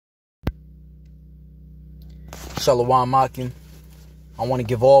Shalom Akim. I want to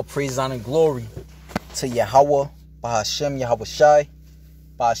give all praise, honor, and glory to Yahweh, Bahashem, Yahweh Shai,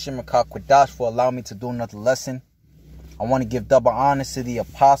 Bahashem Akakwadash for allowing me to do another lesson. I want to give double honor to the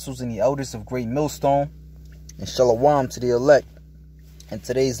apostles and the elders of Great Millstone, and Shalom to the elect. In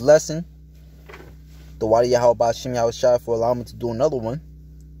today's lesson, the Wadi Yahweh Bahashem, Yahweh Shai for allowing me to do another one.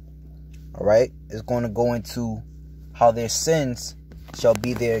 Alright, is going to go into how their sins shall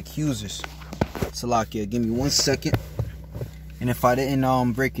be their accusers. Salakia, give me 1 second. And if I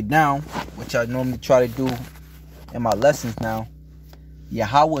didn't break it down, which I normally try to do in my lessons now,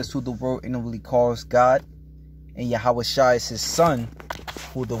 Yahweh is who the world inwardly calls God, and Yahweh Shai is his son,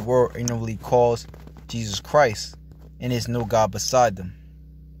 who the world inwardly calls Jesus Christ, and there's no God beside them.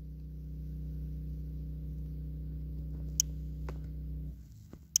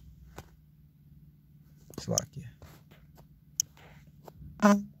 Salakia.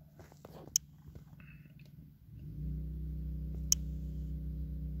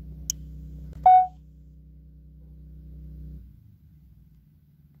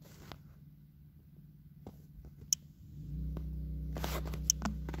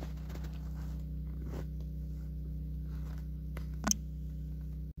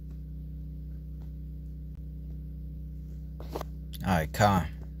 Alright, Khan.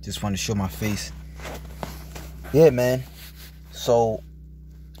 Just want to show my face. Yeah, man. So,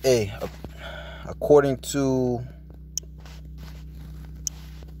 hey, according to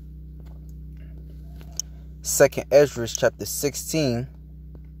 2nd Ezra chapter 16,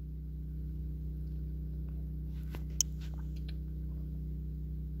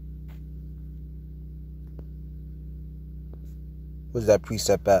 where's that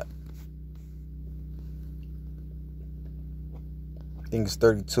precept at? I think it's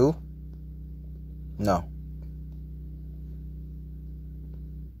 32. No.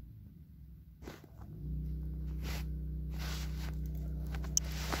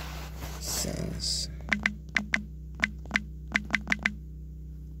 Sins.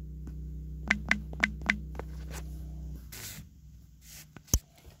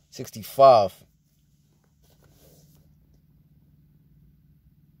 $65.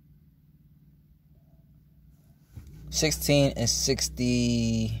 $16 and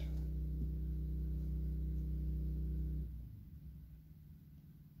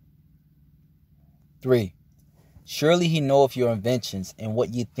 $63. Surely he knoweth your inventions and what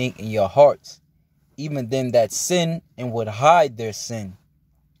ye think in your hearts, even them that sin and would hide their sin.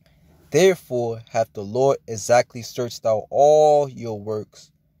 Therefore hath the Lord exactly searched out all your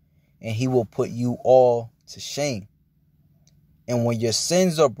works, and he will put you all to shame. And when your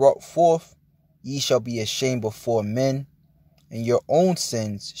sins are brought forth, ye shall be ashamed before men, and your own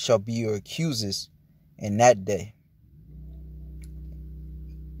sins shall be your accusers in that day.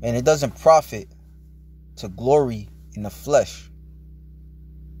 And it doesn't profit to glory in the flesh.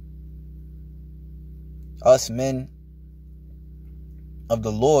 Us men of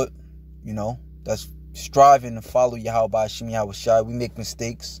the Lord, that's striving to follow Yahweh Bahashem, Yahweh Shai, we make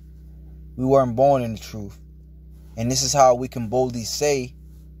mistakes. We weren't born in the truth. And this is how we can boldly say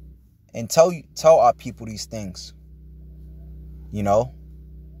and tell our people these things.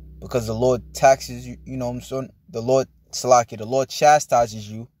 Because the Lord taxes you, the Lord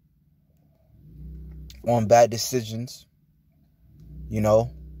chastises you on bad decisions.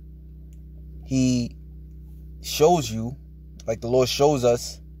 He shows you, like the Lord shows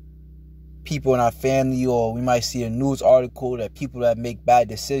us, people in our family, or we might see a news article that people that make bad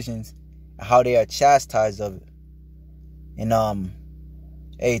decisions, how they are chastised of it.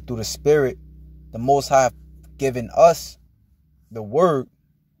 And through the Spirit, the Most High have given us the word,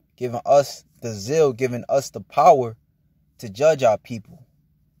 given us the zeal, given us the power to judge our people.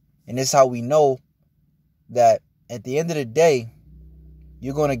 And this is how we know that at the end of the day,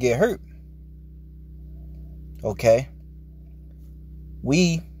 you're going to get hurt. Okay?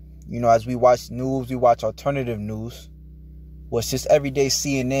 We, as we watch news, we watch alternative news. Well, it's just everyday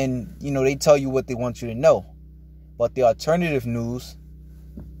CNN, they tell you what they want you to know. But the alternative news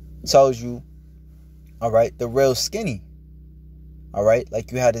tells you, alright, the real skinny. Alright,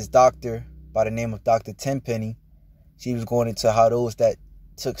 like you had this doctor by the name of Dr. Tenpenny. She was going into how those that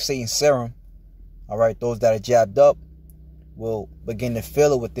took Satan's serum, alright, those that are jabbed up, will begin to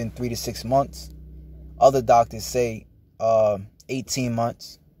feel it within 3 to 6 months. Other doctors say 18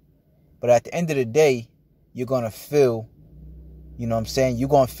 months. But at the end of the day, you're going to feel, you're going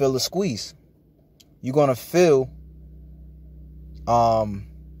to feel the squeeze. You're going to feel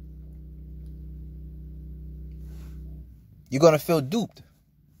you're going to feel duped.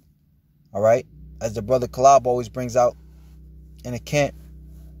 All right? As the brother Kalab always brings out in a camp,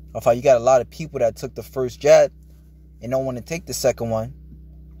 of how you got a lot of people that took the first jab, and don't want to take the second one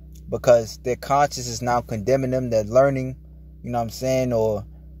because their conscience is now condemning them. They're learning, you know what I'm saying, or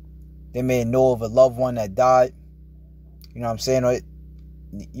they may know of a loved one that died, you know what I'm saying, or,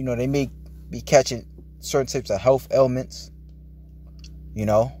 you know, they may be catching certain types of health ailments, you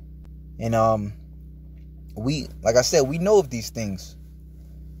know, and we, like I said, we know of these things,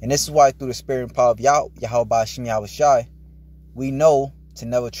 and this is why through the spirit and power of Yahweh Ba'ashem Yahweh Shai, we know to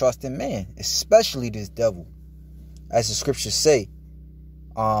never trust in man, especially this devil, as the scriptures say.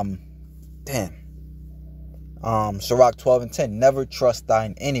 Sirach 12:10, never trust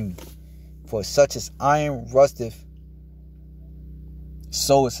thine enemy, for such as iron rusteth,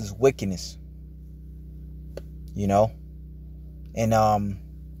 so is his wickedness. You know, and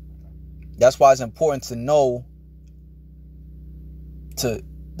that's why it's important to know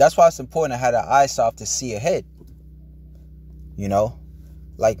that's why it's important to have the eyesight to see ahead. You know,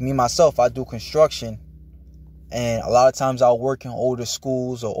 like me myself, I do construction, and a lot of times I'll work in older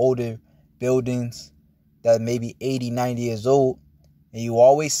schools or older buildings that may be 80, 90 years old, and you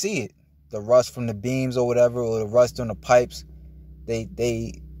always see it. The rust from the beams or whatever, or the rust on the pipes,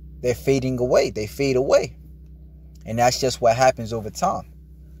 they're fading away. They fade away. And that's just what happens over time.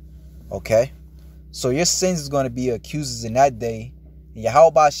 Okay? So your sins is going to be accusers in that day. And Yahweh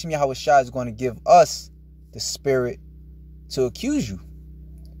Ba'ashem Yahweh Shai is going to give us the spirit to accuse you.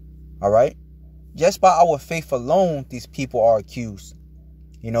 Alright? Just by our faith alone, these people are accused.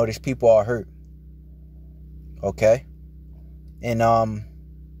 You know, these people are hurt. Okay? And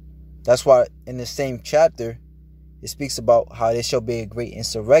that's why in the same chapter, it speaks about how there shall be a great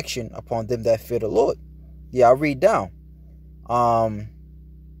insurrection upon them that fear the Lord. Yeah, I read down.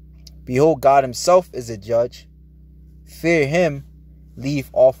 Behold, God himself is a judge. Fear him, leave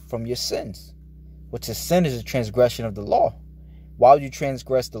off from your sins. Which a sin is a transgression of the law. Why would you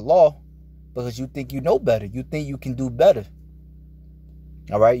transgress the law? Because you think you know better. You think you can do better.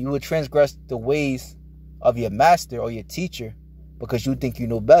 Alright, you would transgress the ways of your master or your teacher because you think you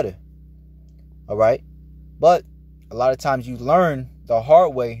know better. Alright, but a lot of times you learn the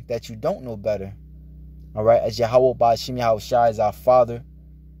hard way that you don't know better. Alright, as Yahweh Ba'ashem Yahweh Shai is our father,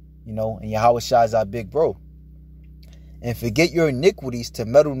 you know, and Yahweh Shai is our big bro. And forget your iniquities to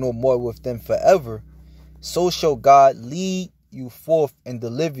meddle no more with them forever. So shall God lead you forth and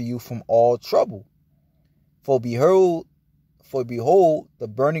deliver you from all trouble. For behold, the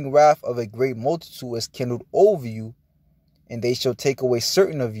burning wrath of a great multitude is kindled over you, and they shall take away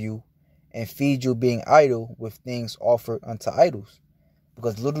certain of you, and feed you being idle with things offered unto idols.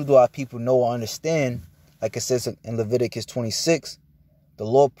 Because little do our people know or understand, like it says in Leviticus 26, the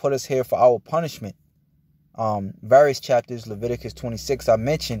Lord put us here for our punishment. Various chapters, Leviticus 26, I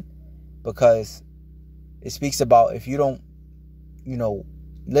mentioned, because it speaks about if you don't, you know,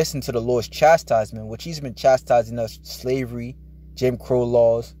 listen to the Lord's chastisement, which he's been chastising us, slavery, Jim Crow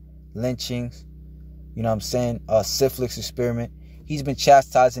laws, lynchings, you know what I'm saying, syphilis experiment. He's been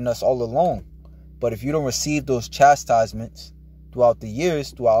chastising us all along. But if you don't receive those chastisements throughout the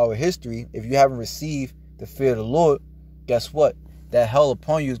years, throughout our history, if you haven't received the fear of the Lord, guess what? That hell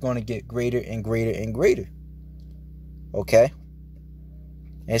upon you is going to get greater and greater and greater. Okay?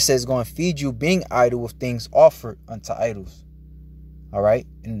 And it says it's going to feed you being idle with things offered unto idols. Alright?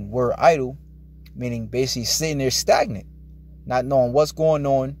 And the word idle, meaning basically sitting there stagnant, not knowing what's going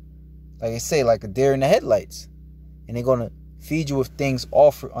on, like I say, like a deer in the headlights. And they're going to feed you with things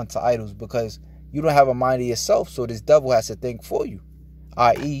offered unto idols because you don't have a mind of yourself, so this devil has to think for you,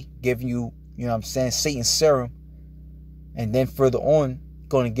 i.e. giving you, you know what I'm saying, Satan's serum, and then further on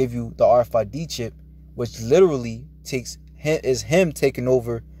going to give you the RFID chip, which literally is him taking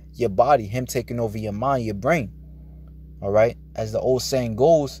over your body, him taking over your mind, your brain. All right, as the old saying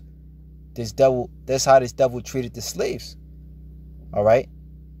goes, that's how this devil treated the slaves. All right,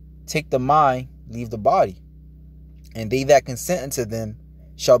 take the mind, leave the body. And they that consent unto them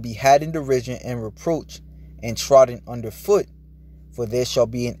shall be had in derision and reproach and trodden under foot. For there shall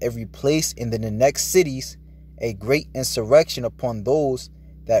be in every place and in the next cities a great insurrection upon those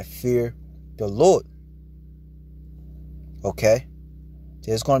that fear the Lord. Okay?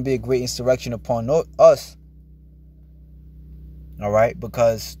 There's going to be a great insurrection upon us. Alright?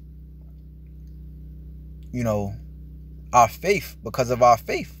 Because, you know, our faith, because of our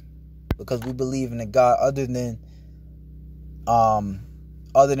faith. Because we believe in a God other than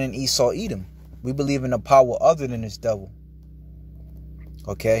Esau Edom. We believe in a power other than this devil.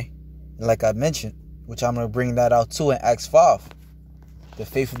 Okay? And like I mentioned, which I'm going to bring that out too in Acts 5. The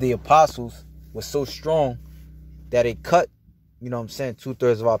faith of the apostles was so strong that it cut, you know what I'm saying,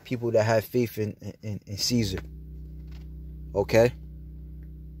 2/3 of our people that had faith in Caesar. Okay?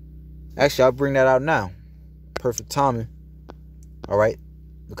 Actually, I'll bring that out now. perfect timing. All right.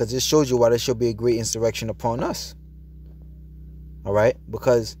 Because it shows you why there shall be a great insurrection upon us. All right.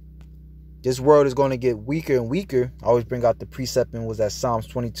 Because this world is going to get weaker and weaker. I always bring out the precept and was that Psalms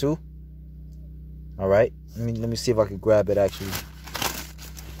 22. All right. Let me see if I can grab it actually.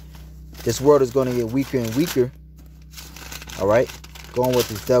 This world is going to get weaker and weaker. All right. Going with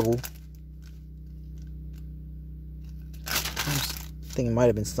this devil. I think it might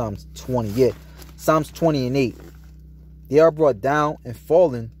have been Psalms 20. Yeah. Psalms 20 and 8. They are brought down and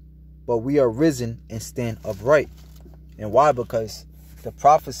fallen, but we are risen and stand upright. And why? Because the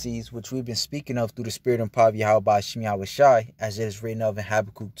prophecies which we've been speaking of through the spirit and power of Yahweh Hashem Yahweh Shai, as it is written of in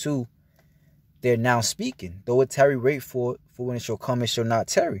Habakkuk 2, they're now speaking. Though it tarry, wait for when it shall come, it shall not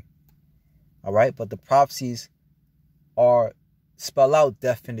tarry. All right. But the prophecies are spell out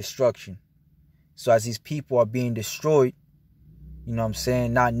death and destruction. So as these people are being destroyed, you know what I'm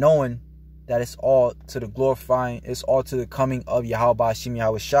saying, not knowing that it's all to the glorifying, it's all to the coming of Yahweh Hashem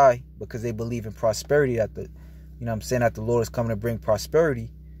Yahweh Shai, because they believe in prosperity, that the, you know what I'm saying, that the Lord is coming to bring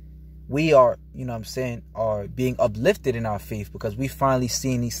prosperity. We are, you know what I'm saying, are being uplifted in our faith because we finally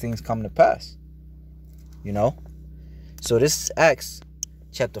seeing these things come to pass. You know? So this is Acts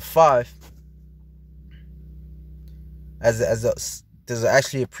chapter 5. There's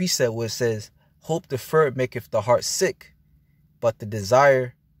actually a precept where it says, hope deferred maketh the heart sick, but the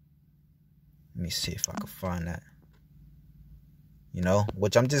desire, let me see if I can find that. You know,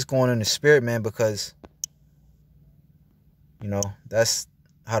 which I'm just going in the spirit, man, because, you know, that's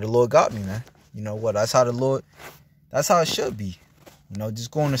how the Lord got me, man. You know what? That's how it should be. You know,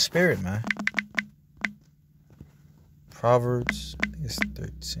 just go in the spirit, man. Proverbs, I think it's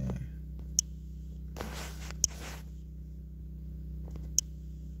 13.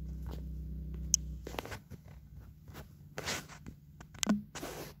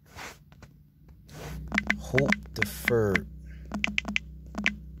 Hope deferred.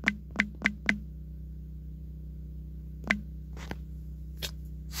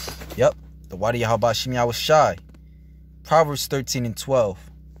 Yep. The Wadi Yahweh Hashem Yahweh Shai. Proverbs 13 and 12.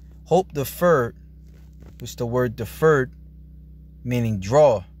 Hope deferred, which the word deferred, meaning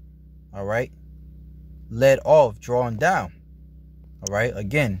draw. All right. Led off, drawn down. All right.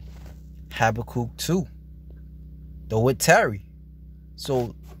 Again, Habakkuk 2. Though it tarry.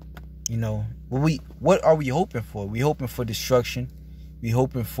 So, you know, what are we hoping for? We hoping for destruction. We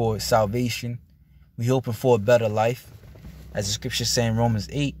hoping for salvation. We hoping for a better life. As the scripture say in Romans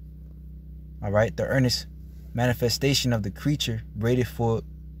 8. All right. The earnest manifestation of the creature waited for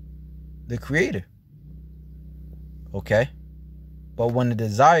the creator. Okay. But when the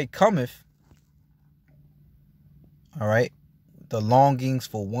desire cometh, all right, the longings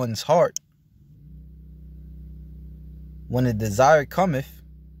for one's heart, when the desire cometh,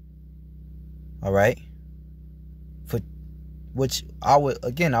 all right, for which our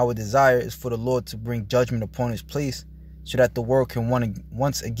desire is for the Lord to bring judgment upon his place so that the world can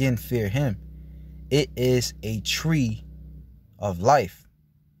once again fear him. It is a tree of life.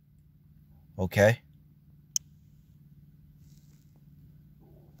 Okay.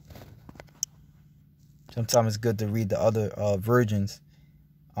 Sometimes it's good to read the other versions.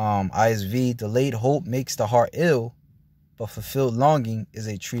 ISV, delayed hope makes the heart ill, but fulfilled longing is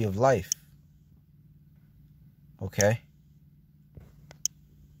a tree of life. Okay.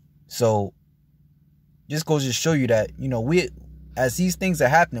 So, just goes to show you that, you know, as these things are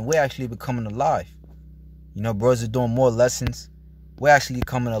happening, we're actually becoming alive. You know, brothers are doing more lessons. We're actually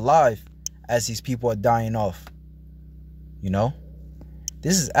coming alive as these people are dying off. You know?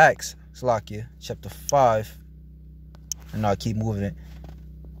 This is Acts, Slakia, chapter 5. And I'll keep moving it.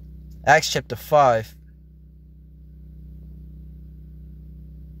 Acts chapter 5.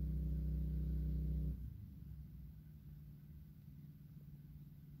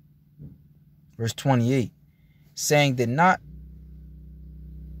 Verse 28, saying that not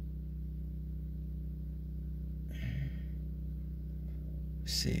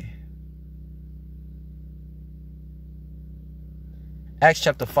see. Acts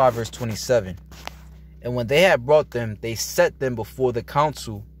chapter 5 verse 27. And when they had brought them, they set them before the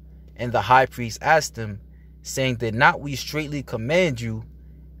council, and the high priest asked them, saying, did not we straitly command you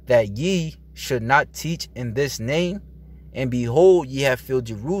that ye should not teach in this name? And behold, ye have filled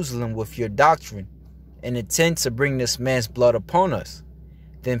Jerusalem with your doctrine, and intend to bring this man's blood upon us.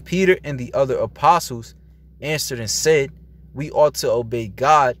 Then Peter and the other apostles answered and said, we ought to obey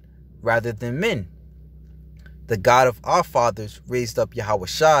God rather than men. The God of our fathers raised up Yahweh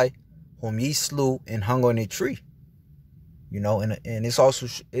Shai, whom ye slew and hung on a tree. You know, and this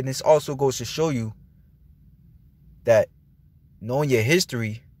also goes to show you that knowing your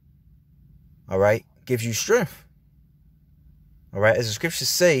history, all right, gives you strength. All right, as the scriptures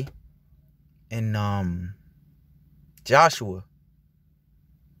say in Joshua,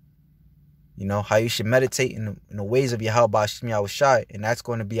 you know, how you should meditate in the ways of Yahweh Hashem Yahushai, and that's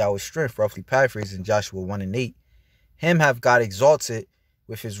going to be our strength, roughly paraphrasing Joshua 1:8. Him have God exalted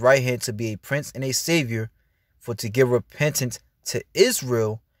with his right hand to be a prince and a savior, for to give repentance to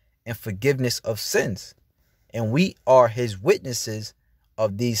Israel and forgiveness of sins. And we are his witnesses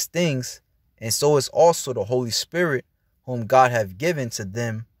of these things, and so is also the Holy Spirit, whom God hath given to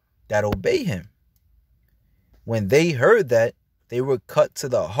them that obey him. When they heard that, they were cut to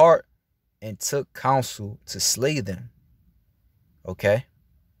the heart and took counsel to slay them. Okay?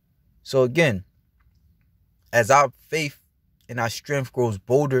 So again, as our faith and our strength grows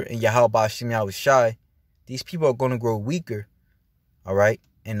bolder in Yahweh Hashem Yahushai, these people are going to grow weaker. All right?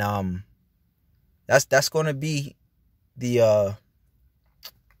 And that's going to be the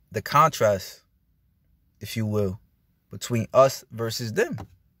contrast, if you will, between us versus them.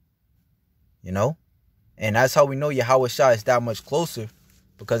 You know? And that's how we know Yahweh Shai is that much closer,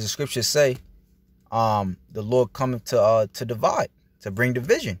 because the scriptures say the Lord cometh to divide, to bring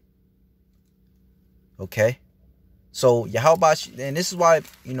division. Okay? So Yahweh, and this is why,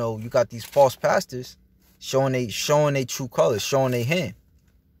 you know, you got these false pastors showing they true colors, showing their hand.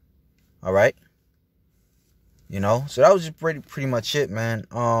 All right? You know, so that was just pretty much it, man.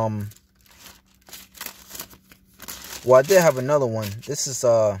 Well, I did have another one. This is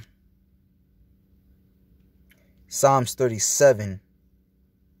Psalms 37.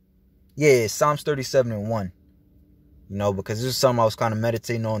 Yeah, Psalms 37:1. You know, because this is something I was kind of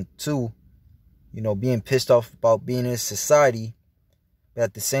meditating on too. You know, being pissed off about being in society, but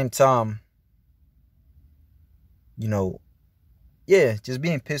at the same time, you know, yeah, just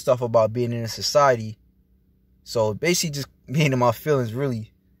being pissed off about being in a society. So basically just being in my feelings,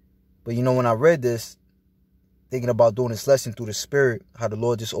 really. But you know, when I read this, thinking about doing this lesson through the Spirit, how the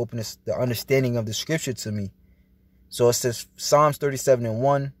Lord just opened the understanding of the scripture to me. So it says, Psalms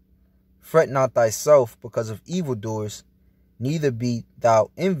 37:1, fret not thyself because of evildoers, neither be thou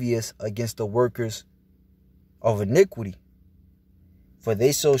envious against the workers of iniquity. For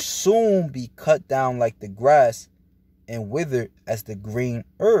they shall soon be cut down like the grass and withered as the green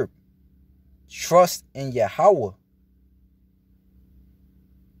herb. Trust in Yahweh.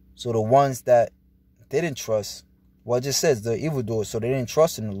 So the ones that didn't trust, well, it just says the evildoers, so they didn't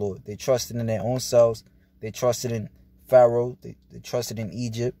trust in the Lord. They trusted in their own selves. They trusted in Pharaoh. They trusted in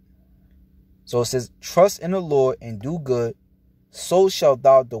Egypt. So it says, trust in the Lord and do good, so shalt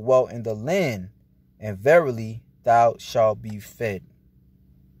thou dwell in the land, and verily thou shalt be fed.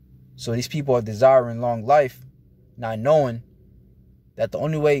 So these people are desiring long life, not knowing that the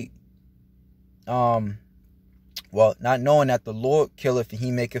only way, not knowing that the Lord killeth and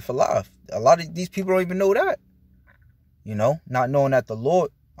he maketh alive. A lot of these people don't even know that. You know, not knowing that the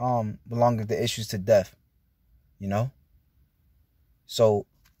Lord belongeth the issues to death. You know. So,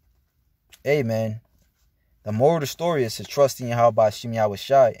 hey man, the moral of the story is to trust in Yahweh Hashem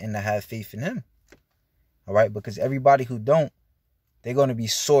Yahushai and to have faith in him. All right, because everybody who don't, they're going to be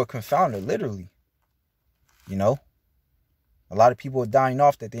sore confounded, literally. You know, a lot of people are dying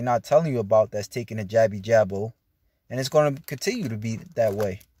off that they're not telling you about, that's taking a jabby jabbo, and it's going to continue to be that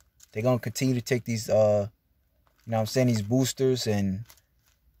way. They're going to continue to take these, you know what I'm saying, these boosters and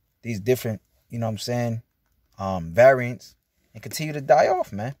these different, you know what I'm saying, variants, and continue to die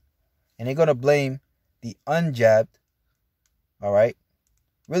off, man. And they're going to blame the unjabbed, all right,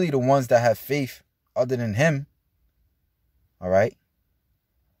 really the ones that have faith other than him, all right,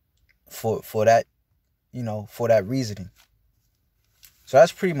 for that, you know, for that reasoning. So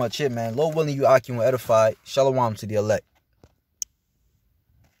that's pretty much it, man. Lord willing, you Akim will edify. Shalom to the elect.